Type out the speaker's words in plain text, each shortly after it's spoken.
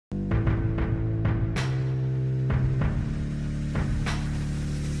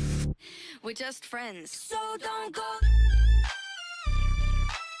We're just friends. So don't go.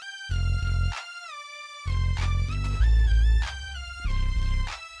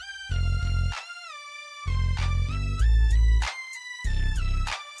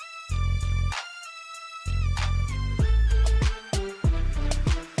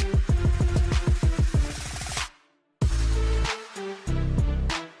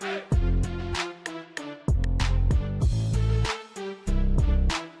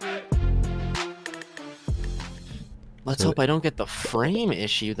 Let's hope I don't get the frame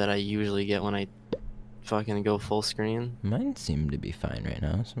issue that I usually get when I fucking go full screen. Mine seem to be fine right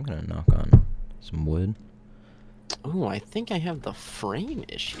now, so I'm gonna knock on some wood. Oh, I think I have the frame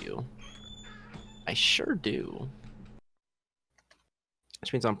issue. I sure do.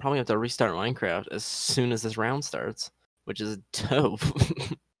 Which means I'm probably gonna have to restart Minecraft as soon as this round starts, which is dope.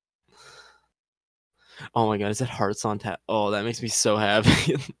 Oh my god, is that hearts on tap? Oh, that makes me so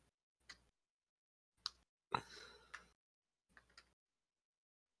happy.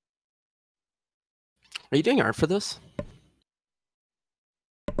 Are you doing art for this?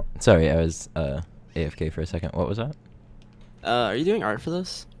 Sorry, I was AFK for a second. What was that? Are you doing art for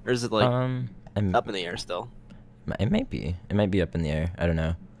this? Or is it like I'm up in the air still? It might be. It might be up in the air. I don't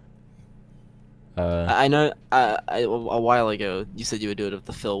know. I know a while ago you said you would do it if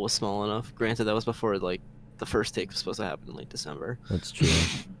the fill was small enough. Granted, that was before like the first take was supposed to happen in late December. That's true.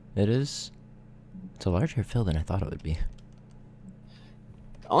 It is. It's a larger fill than I thought it would be.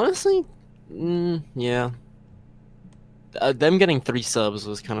 Honestly, yeah. Them getting 3 subs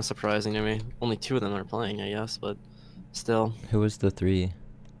was kind of surprising to me. Only 2 of them are playing, I guess, but still. Who was the 3?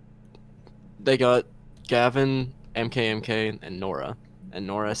 They got Gavin, MKMK, and Nora. And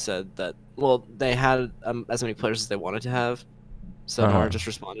Nora said that, well, they had as many players as they wanted to have. So Nora just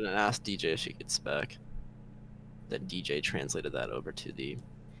responded and asked DJ if she could spec. Then DJ translated that over to the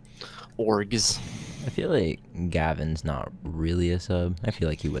orgs. I feel like Gavin's not really a sub. I feel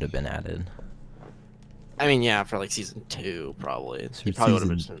like he would have been added. I mean, yeah, for like season 2, probably. So He probably would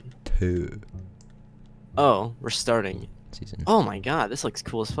have season been. 2. Oh, we're starting. Season. Oh my god, this looks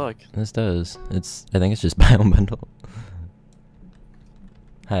cool as fuck. This does. It's. I think it's just biome bundle.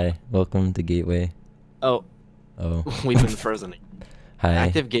 Hi, welcome to Gateway. Oh. Oh. We've been frozen. Hi.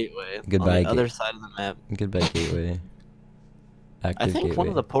 Active Gateway. Goodbye. On the other side of the map. Goodbye, Gateway. Active I think gateway. one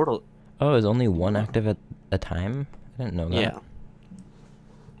of the portal. Oh, is only one active at a time? I didn't know that. Yeah.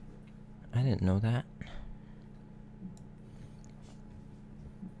 I didn't know that.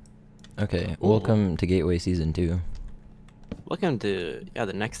 Okay, Ooh. welcome to Gateway Season 2. Welcome to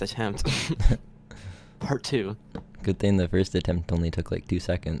the next attempt. Part 2. Good thing the first attempt only took like 2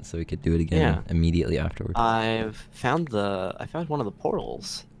 seconds, so we could do it again immediately afterwards. I found one of the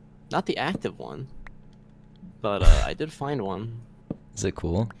portals, not the active one, but I did find one. Is it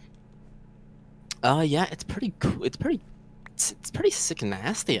cool? Yeah, it's pretty cool. It's pretty sick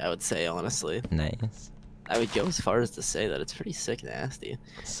nasty, I would say, honestly. Nice. I would go as far as to say that it's pretty sick nasty.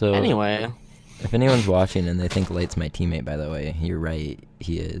 So anyway, if anyone's watching and they think Lighte's my teammate, by the way, you're right,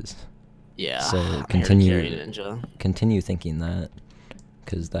 he is. Yeah. So continue thinking that,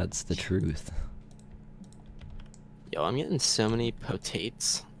 because that's the truth. Yo, I'm getting so many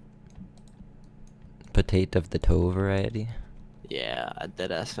potates. Potate of the toe variety. Yeah, I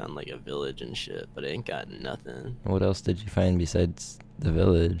deadass found like a village and shit, but I ain't got nothing. What else did you find besides the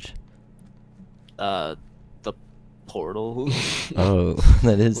village? The portal. Oh,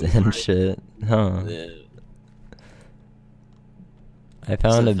 that is end shit, huh? Yeah. I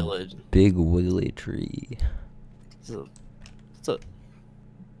found a village. big wiggly tree. It's a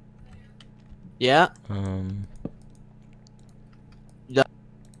yeah. Yeah.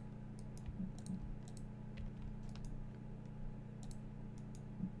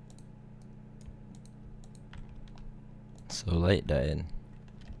 So Light died.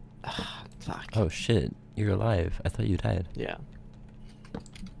 Fuck. Oh shit, you're alive. I thought you died. Yeah.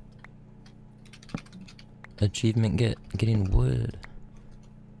 Achievement getting wood.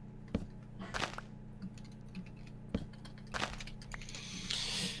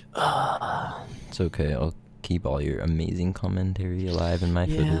 It's okay, I'll keep all your amazing commentary alive in my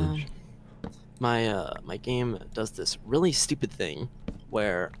footage. My game does this really stupid thing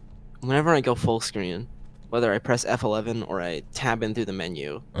where whenever I go full screen, whether I press F11 or I tab in through the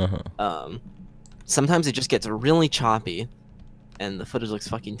menu, sometimes it just gets really choppy and the footage looks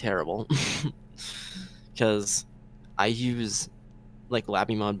fucking terrible. Because I use like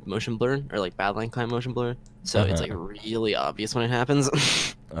Lappy Mod motion blur or like Badline Climb motion blur, so it's like really obvious when it happens.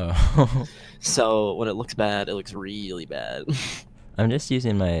 Oh. So when it looks bad, it looks really bad. I'm just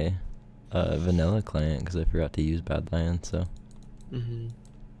using my vanilla client because I forgot to use Badline, so.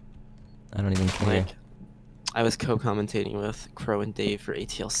 I don't even care. Like, I was co-commentating with Crow and Dave for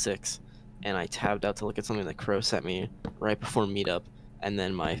ATL 6, and I tabbed out to look at something that Crow sent me right before meetup, and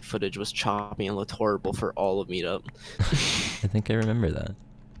then my footage was choppy and looked horrible for all of meetup. I think I remember that.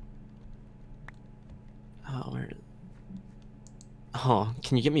 Oh, where? Oh,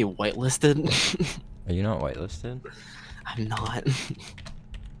 can you get me whitelisted? Are you not whitelisted? I'm not.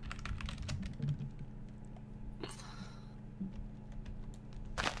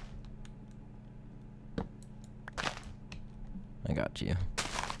 I got you.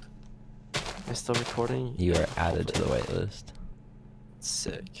 Am I still recording? You are added to the whitelist.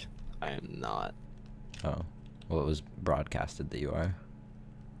 Sick. I am not. Oh. Well, it was broadcasted that you are.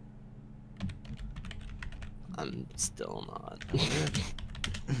 I'm still not.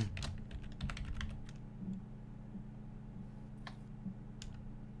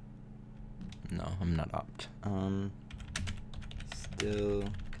 No, I'm not opt. Still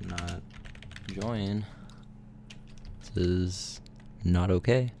cannot Join. This is not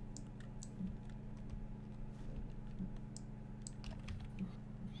okay.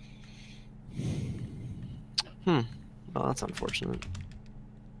 Well, that's unfortunate.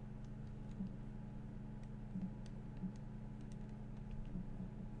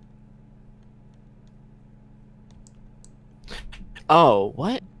 Oh,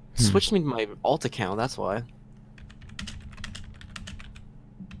 what? Switched me to my alt account, that's why.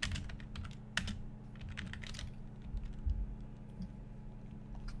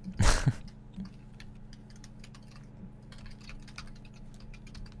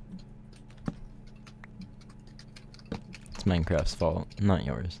 It's Minecraft's fault, not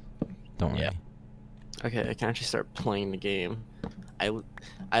yours. Don't worry. Yeah. Okay, I can actually start playing the game. I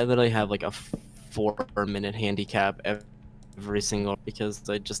literally have like a 4-minute handicap every single because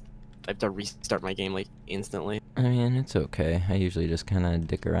I have to restart my game like instantly. I mean, it's okay. I usually just kind of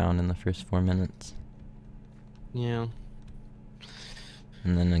dick around in the first 4 minutes. Yeah.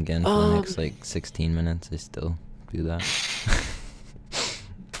 And then again for the next like 16 minutes, I still do that.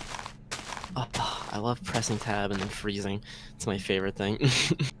 Oh, I love pressing tab and then freezing. It's my favorite thing.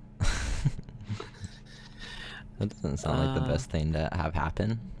 That doesn't sound like the best thing to have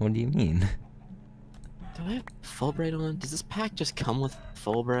happen. What do you mean? Do I have Fulbright on? Does this pack just come with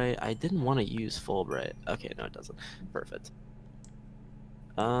Fulbright? I didn't want to use Fulbright. Okay, no, it doesn't. Perfect.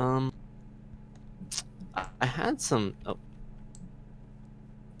 I had some. Oh.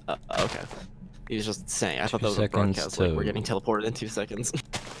 Okay. He was just saying. I thought that was a broadcast. Like we're getting teleported in 2 seconds.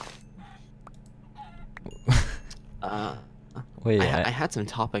 Wait, I had some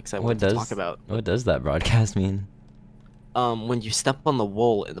topics I wanted to talk about. What does that broadcast mean? When you step on the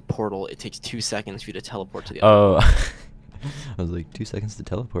wool in the portal, it takes 2 seconds for you to teleport to the other. Oh. I was like, 2 seconds to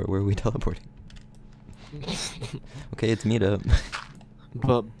teleport. Where are we teleporting? Okay, it's meetup.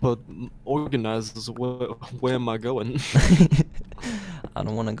 But organizers, where am I going? I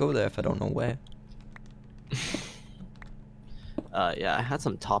don't want to go there if I don't know where. Yeah, I had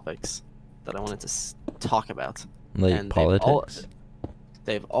some topics that I wanted to talk about. Like and politics?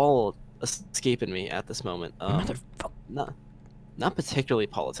 They've all escaped me at this moment. Not particularly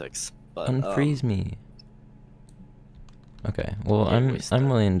politics, but unfreeze me. Okay, well yeah, I'm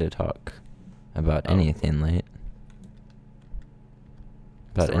willing to talk about anything, Light.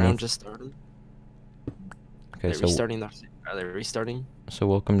 About the round just started. Okay, so are they restarting? So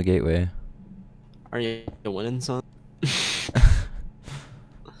welcome to Gateway. Are you winning, son?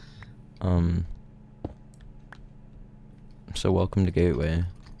 So welcome to Gateway.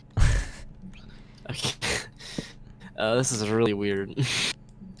 Okay. This is really weird.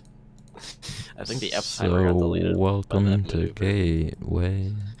 I think the F timer got deleted. Welcome to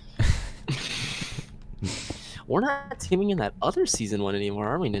Gateway. We're not teaming in that other season one anymore,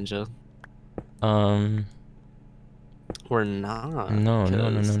 are we, Ninja? We're not. No.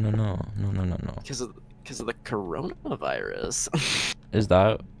 Because of the coronavirus. Is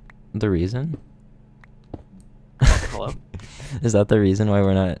that the reason? Hello? Is that the reason why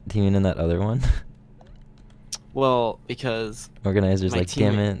we're not teaming in that other one? Well, because organizers like,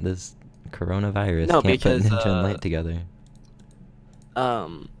 damn it, this coronavirus can't put Ninja and Light together.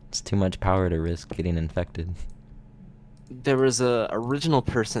 It's too much power to risk getting infected. There was a original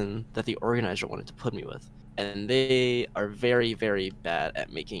person that the organizer wanted to put me with, and they are very, very bad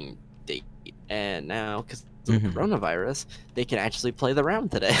at making date. And now, because of the coronavirus, they can actually play the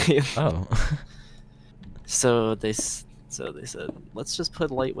round today. Oh. So they said, let's just put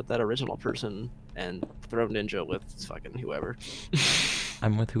Light with that original person and throw Ninja with fucking whoever.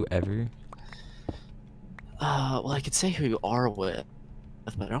 I'm with whoever? Well, I could say who you are with,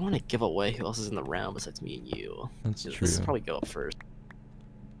 but I don't want to give away who else is in the round besides me and you. That's true. This will probably go up first.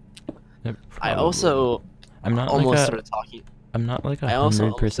 I also I'm not almost like started talking. I'm not like I also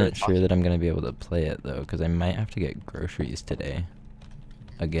almost 100% started sure talking. that I'm gonna be able to play it though, because I might have to get groceries today.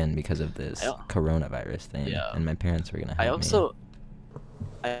 Again, because of this coronavirus thing, Yeah. and my parents were gonna help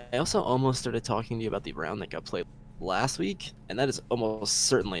I also almost started talking to you about the round that got played last week, and that is almost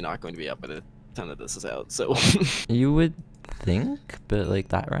certainly not going to be up by the time that this is out. So You would think, but like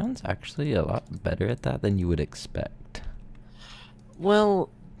that round's actually a lot better at that than you would expect. well,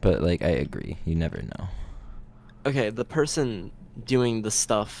 But like I agree, you never know. okay, the person doing the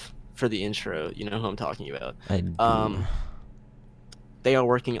stuff for the intro, you know who I'm talking about. I do. They are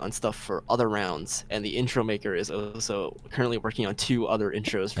working on stuff for other rounds, and the intro maker is also currently working on 2 other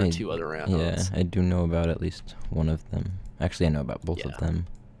intros for 2 other rounds. Yeah, I do know about at least one of them. Actually, I know about both of them.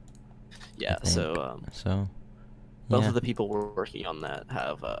 Yeah, so both of the people we're working on that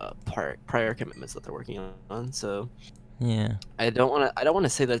have prior commitments that they're working on. So yeah, I don't want to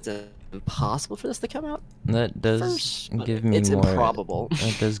say that it's impossible for this to come out. That does give me it's more. improbable.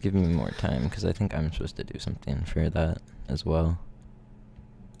 That does give me more time because I think I'm supposed to do something for that as well.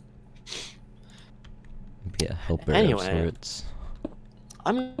 Be a helper of sorts.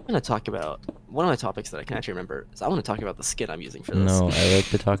 I'm gonna talk about one of my topics that I can actually remember. Is I want to talk about the skin I'm using for this. No, I like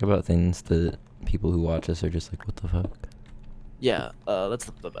to talk about things that people who watch us are just like, what the fuck? Yeah, that's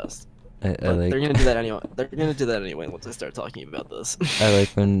the best. I like, they're gonna do that anyway. They're gonna do that anyway once I start talking about this. I like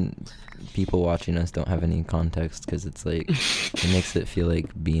when people watching us don't have any context because it's like it makes it feel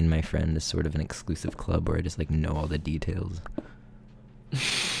like being my friend is sort of an exclusive club where I just like know all the details.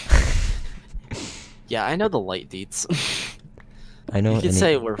 Yeah, I know the light deets. I know. You could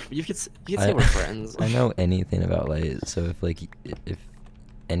say we're friends. I know anything about Light, so if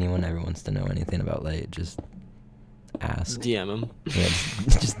anyone ever wants to know anything about Light, just ask. DM him. Yeah,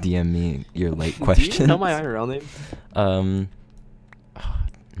 just DM me your Light questions. Do you know my IRL name?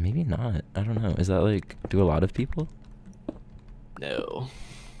 Maybe not. I don't know. Is that like, do a lot of people? No.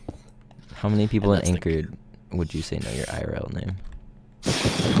 How many people in Anchored would you say know your IRL name?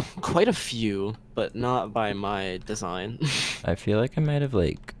 Quite a few, but not by my design. I feel like I might have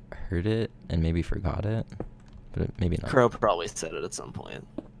like heard it and maybe forgot it, but maybe not. Crow probably said it at some point.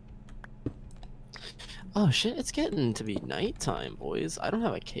 Oh shit, it's getting to be nighttime, boys. I don't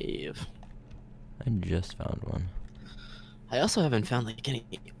have a cave. I just found one. I also haven't found like any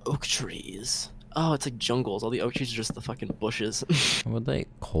oak trees. Oh, it's like jungles. All the oak trees are just the fucking bushes. I would like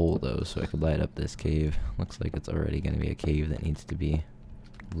coal though, so I could light up this cave. Looks like it's already gonna be a cave that needs to be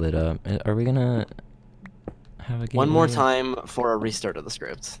lit up. Are we gonna have a game? One more time for a restart of the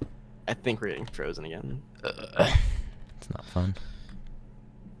script. I think we're getting frozen again. It's not fun.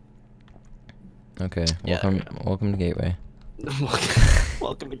 Okay, welcome to Gateway.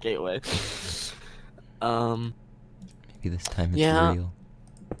 Welcome to Gateway. Maybe this time it's real.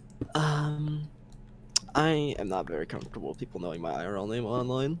 I am not very comfortable with people knowing my IRL name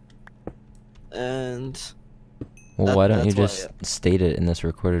online. And well, why don't you just state it in this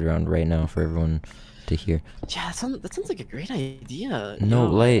recorded round right now for everyone to hear? Yeah, that sounds like a great idea. No,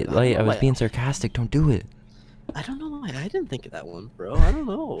 Light, I was being sarcastic. Don't do it. I don't know why I didn't think of that one, bro. I don't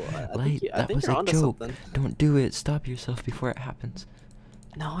know. Light, that was a joke. Don't do it. Stop yourself before it happens.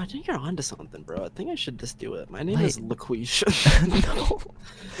 No, I think you're onto something, bro. I think I should just do it. My name is Laquiche. No.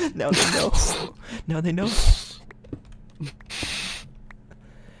 Now they know. Now they know.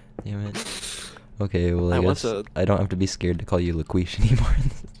 Damn it. Okay, well, I guess I don't have to be scared to call you Laquiche anymore.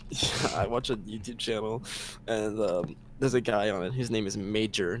 Yeah, I watch a YouTube channel, and there's a guy on it. His name is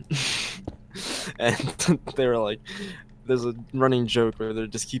Major. And they were like, there's a running joke where they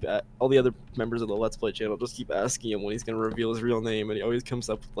just keep all the other members of the Let's Play channel just keep asking him when he's gonna reveal his real name, and he always comes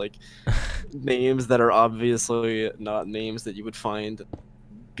up with like names that are obviously not names that you would find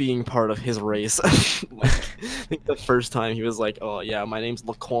being part of his race. Like, I think the first time he was like, "Oh yeah, my name's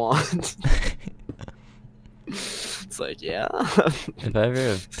Laquan." It's like, yeah. If I ever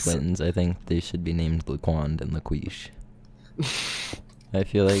have twins, I think they should be named Laquan and Laquiche. I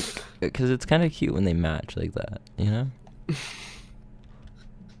feel like, because it's kind of cute when they match like that, you know? Do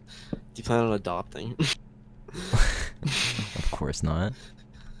you plan on adopting? Of course not.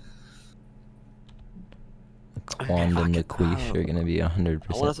 Laquan and Laquiche are gonna be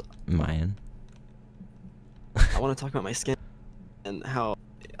 100% mine. I want to talk about my skin and how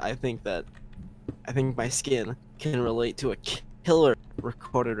I think my skin can relate to a killer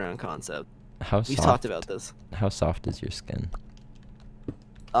recorded round concept. We've talked about this. How soft is your skin?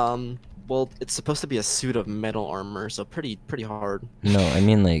 Well, it's supposed to be a suit of metal armor, so pretty hard. No, I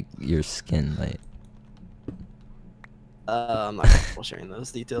mean like your skin, like. I'm not comfortable sharing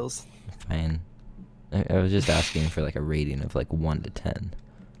those details. Fine. I was just asking for like a rating of like 1 to 10.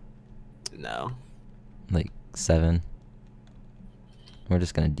 No. Like 7? We're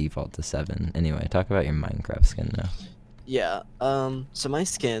just gonna default to 7. Anyway, talk about your Minecraft skin now. Yeah. So my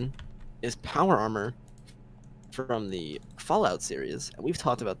skin is power armor from the Fallout series, and we've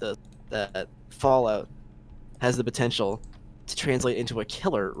talked about this. That Fallout has the potential to translate into a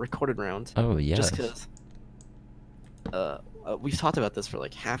killer recorded round. Oh yes. Just because. We've talked about this for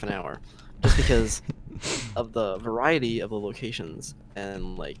like half an hour, just because of the variety of the locations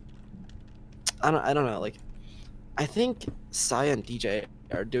and like. I don't know. Like, I think Sai and DJ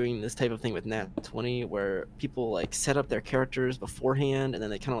are doing this type of thing with Nat 20, where people like set up their characters beforehand, and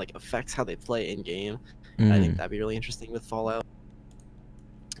then it kind of like affects how they play in game. I think that'd be really interesting with Fallout.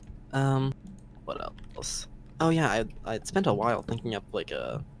 What else? Oh yeah, I spent a while thinking up like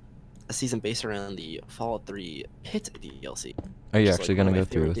a season based around the Fallout 3 Pit DLC. Are you which is, actually like, one gonna of go my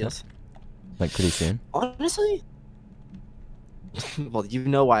through with favorite it? Like pretty soon? Honestly, well, you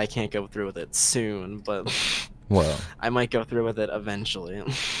know why I can't go through with it soon, but Well. I might go through with it eventually.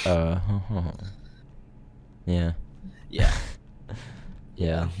 Yeah. Yeah.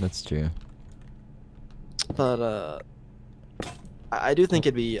 Yeah, that's true. But I do think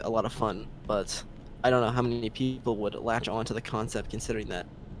it'd be a lot of fun, but I don't know how many people would latch on to the concept, considering that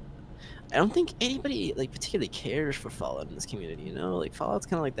I don't think anybody like particularly cares for Fallout in this community. You know, like Fallout's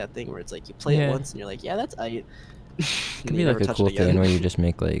kind of like that thing where it's like you play it once and you're like, yeah, that's I. Could be like a cool thing where you just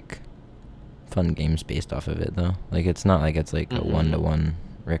make like fun games based off of it, though. Like it's not like it's like a one-to-one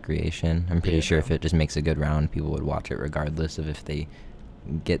recreation. I'm pretty sure if it just makes a good round, people would watch it regardless of if they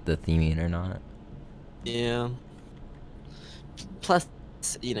get the theming or not. Yeah. Plus,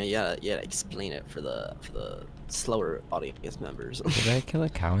 you know, you gotta explain it for the slower audience members. Did I kill a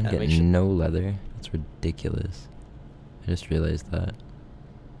cow and get no leather? That's ridiculous. I just realized that.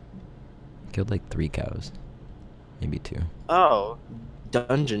 I killed like 3 cows. Maybe 2. Oh,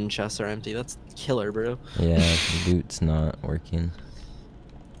 dungeon chests are empty. That's killer, bro. Yeah, loot's not working.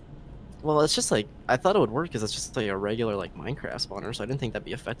 Well, it's just like I thought it would work because it's just like a regular like Minecraft spawner, so I didn't think that'd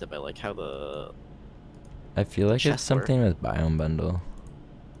be affected by like how the. I feel like it's something with Biome Bundle.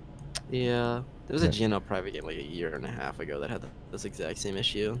 Yeah, there was a GNL private game like a year and a half ago that had this exact same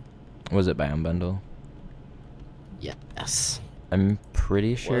issue. Was it Biome Bundle? Yes. I'm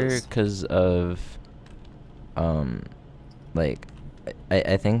pretty sure because of, like,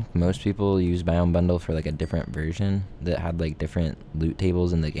 I think most people use Biome Bundle for like a different version that had like different loot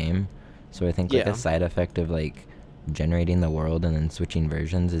tables in the game. So I think like a side effect of like generating the world and then switching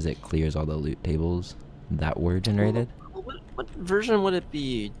versions is it clears all the loot tables that were generated. What version would it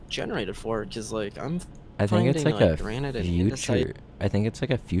be generated for? Because like I think it's like a granite and future. I think it's like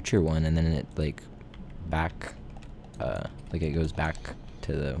a future one, and then it like back, like it goes back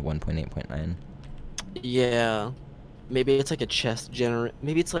to the 1.8.9. Yeah, maybe it's like a chest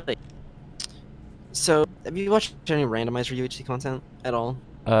Maybe it's like. So, have you watched any randomizer UHC content at all?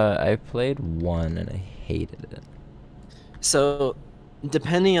 I played one and I hated it. So,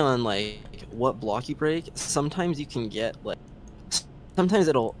 depending on like what block you break, sometimes you can get like. Sometimes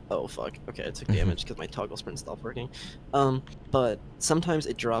it'll. Oh fuck. Okay, I took damage because my toggle sprint stopped working. But sometimes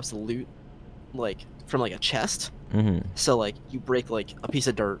it drops loot, like from like a chest. So like you break like a piece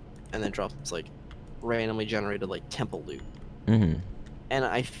of dirt and then drops like randomly generated like temple loot. And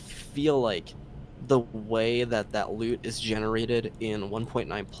I feel like the way that that loot is generated in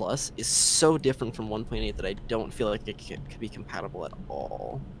 1.9 plus is so different from 1.8 that I don't feel like it could be compatible at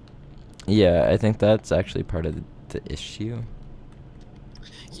all. Yeah, I think that's actually part of the issue.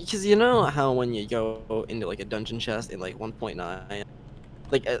 Because you know how when you go into like a dungeon chest in like 1.9,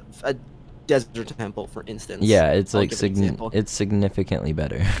 like a desert temple, for instance. Yeah, it's like it's significantly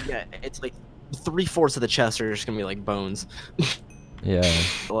better. Yeah, it's like 3/4 of the chest are just gonna be like bones. Yeah.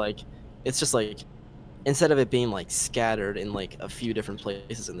 Like, it's just like, instead of it being like scattered in like a few different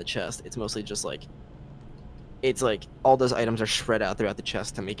places in the chest, it's mostly just like, it's like all those items are spread out throughout the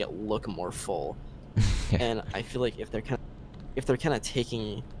chest to make it look more full. And I feel like if they're kind of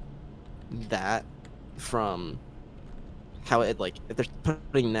taking that from how it like, if they're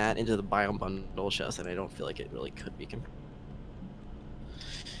putting that into the Biome Bundle chest, then I don't feel like it really could be compared.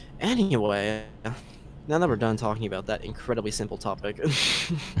 Anyway, now that we're done talking about that incredibly simple topic,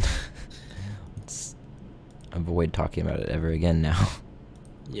 let's avoid talking about it ever again now.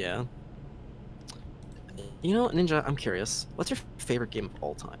 Yeah. You know, Ninja, I'm curious. What's your favorite game of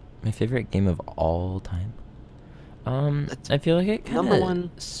all time? My favorite game of all time? I feel like it kind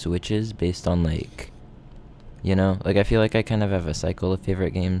of switches based on like, you know, like I feel like I kind of have a cycle of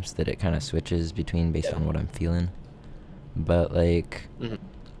favorite games that it kind of switches between based on what I'm feeling. But like,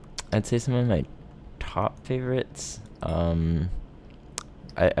 I'd say some of my top favorites,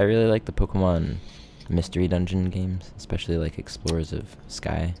 I really like the Pokemon Mystery Dungeon games, especially like Explorers of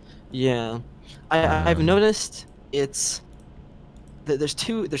Sky. Yeah, I've noticed it's there's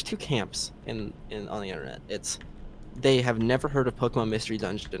two camps in on the internet. It's they have never heard of Pokemon Mystery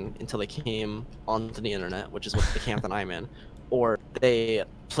Dungeon until they came onto the internet, which is what the camp that I'm in, or they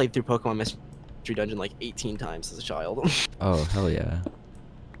played through Pokemon Mystery Dungeon like 18 times as a child. Oh, hell yeah.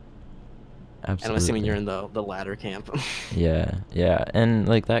 Absolutely. And I'm assuming you're in the latter camp. Yeah, yeah, and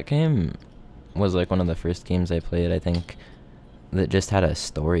like that game was like one of the first games I played, I think, that just had a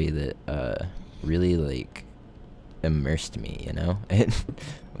story that really like immersed me, you know? It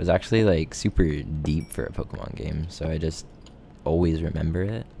was actually like super deep for a Pokemon game, so I just always remember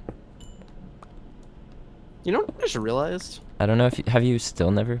it. You know what I just realized? I don't know if have you still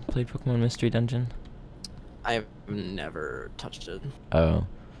never played Pokemon Mystery Dungeon? I've never touched it. Oh.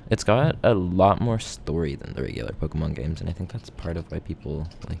 It's got a lot more story than the regular Pokemon games, and I think that's part of why people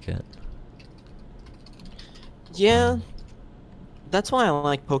like it. Yeah. That's why I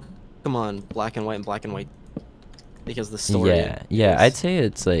like Pokemon Black and White and Black and White, because the story. Yeah, I'd say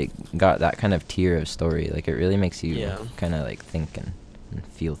it's like got that kind of tier of story. Like it really makes you kind of like think and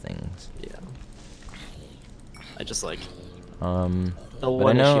feel things. Yeah. I just like. The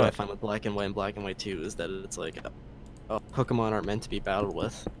one issue I find with Black and White and Black and White 2 is that it's like, oh, Pokemon aren't meant to be battled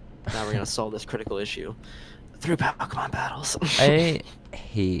with. Now we're gonna solve this critical issue through Pokemon battles. I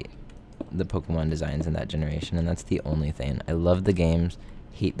hate the Pokemon designs in that generation, and that's the only thing. I love the games,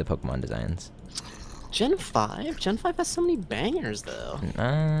 hate the Pokemon designs. Gen 5? Gen 5 has so many bangers, though.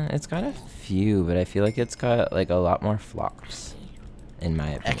 It's got a few, but I feel like it's got like a lot more flops, in my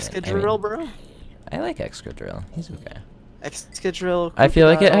opinion. Excadrill, bro? I like Excadrill. He's okay. Excadrill. I feel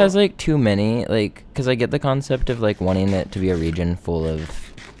like it has like too many, like, because I get the concept of like wanting it to be a region full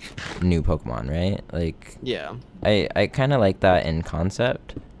of new Pokemon, right? Like, yeah. I kind of like that in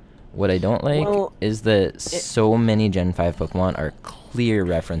concept. What I don't like is that so many Gen 5 Pokemon are clear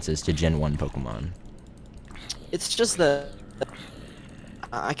references to Gen 1 Pokemon. It's just that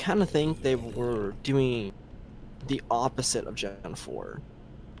I kind of think they were doing the opposite of Gen 4.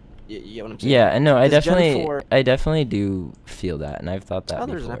 You get what I'm saying? Yeah, no, I definitely do feel that, and I've thought that before.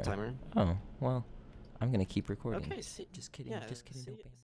 There's an F timer. Oh, well, I'm gonna keep recording. Okay, just kidding, just kidding.